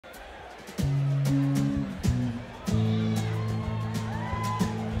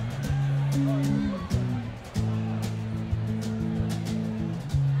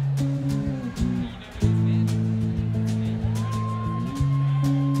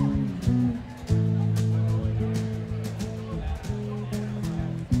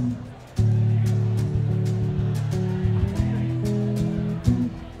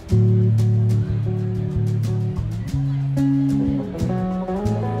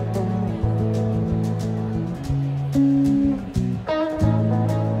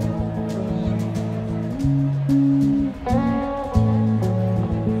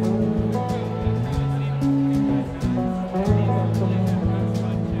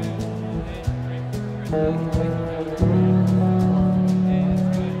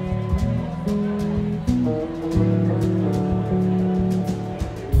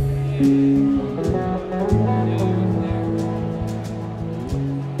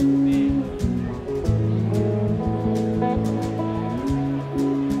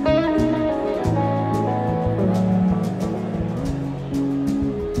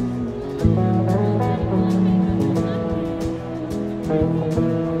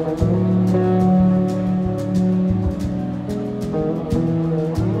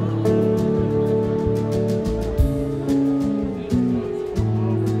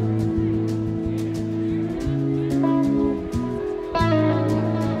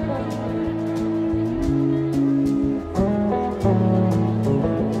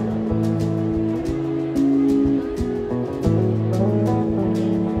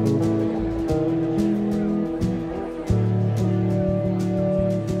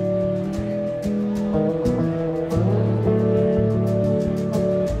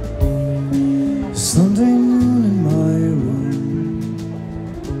Sunday noon in my room,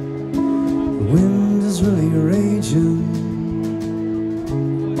 the wind is really raging.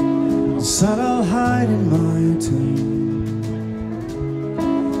 Inside I'll hide in my tomb.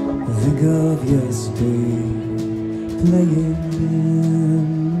 I think of yesterday playing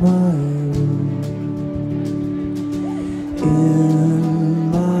in my room,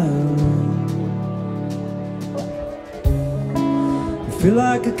 in my room. I feel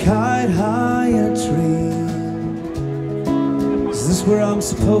like a kite high in a tree. Is this where I'm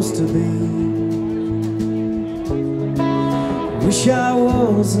supposed to be? Wish I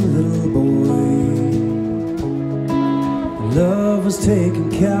was a little boy. Love was taken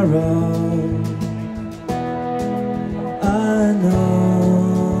care of. I know.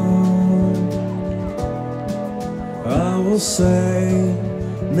 I will say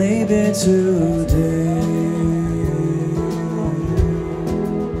maybe today.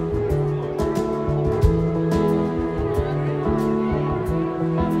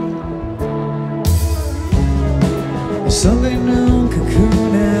 Sunday noon,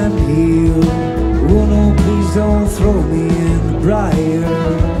 cocoon and heel. Oh no, please don't throw me in the briar.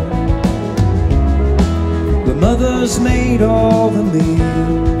 The mother's made all the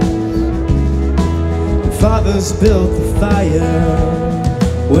meals, the father's built the fire.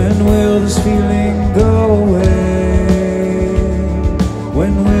 When will this feeling go away?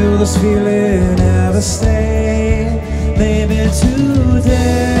 When will this feeling ever stay? Maybe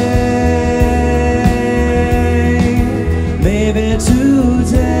today. Maybe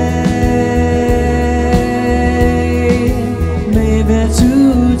today, maybe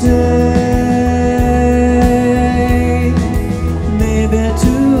today, maybe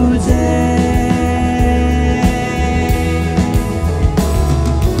today.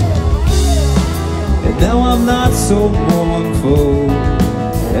 And now I'm not so mournful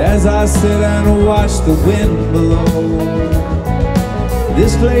as I sit and watch the wind blow.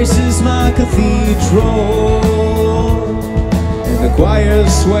 This place is my cathedral. The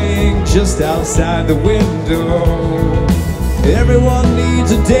choir's swaying just outside the window. Everyone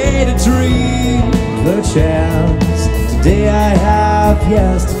needs a day to dream. Perchance today I have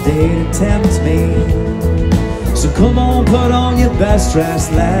yesterday to tempt me. So come on, put on your best dress,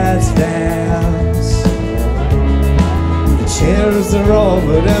 let's dance. The chairs are all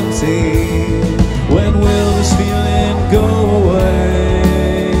but empty. When will this feeling go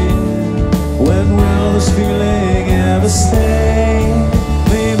away? When will this feeling ever stay?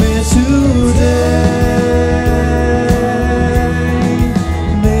 Maybe today,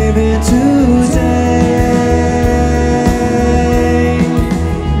 maybe today,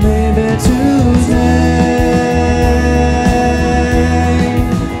 maybe today,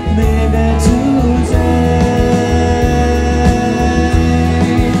 maybe today,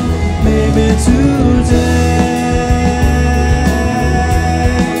 maybe today.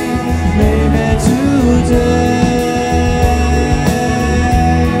 Maybe today.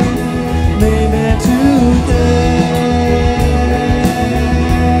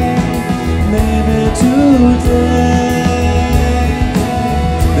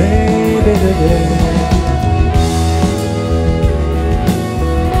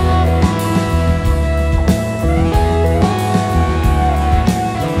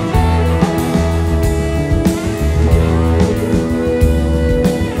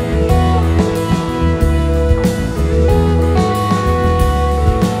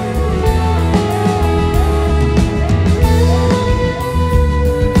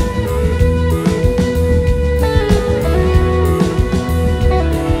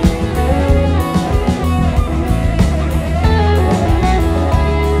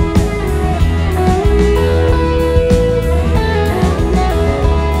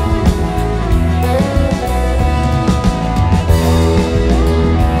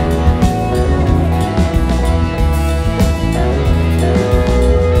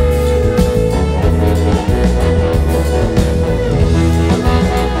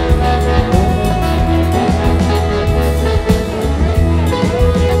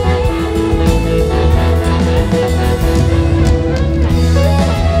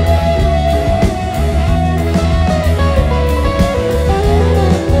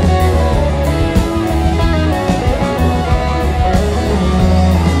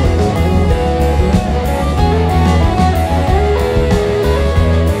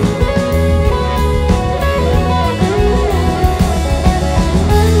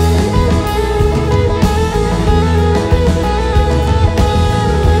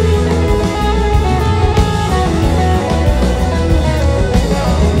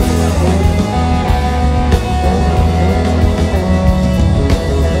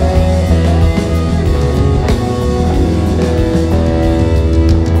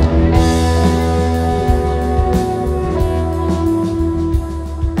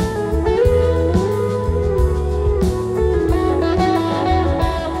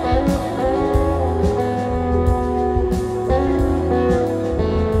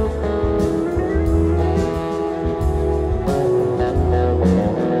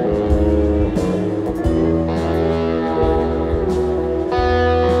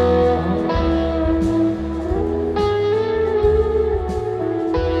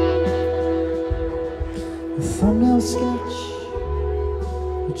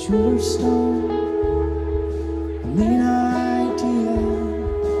 a jeweler's stone, a mean idea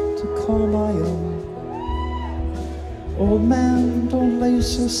to call my own. Old man, don't lay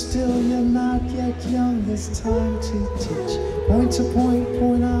so still, you're not yet young, it's time to teach. Point to point,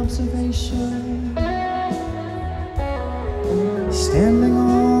 point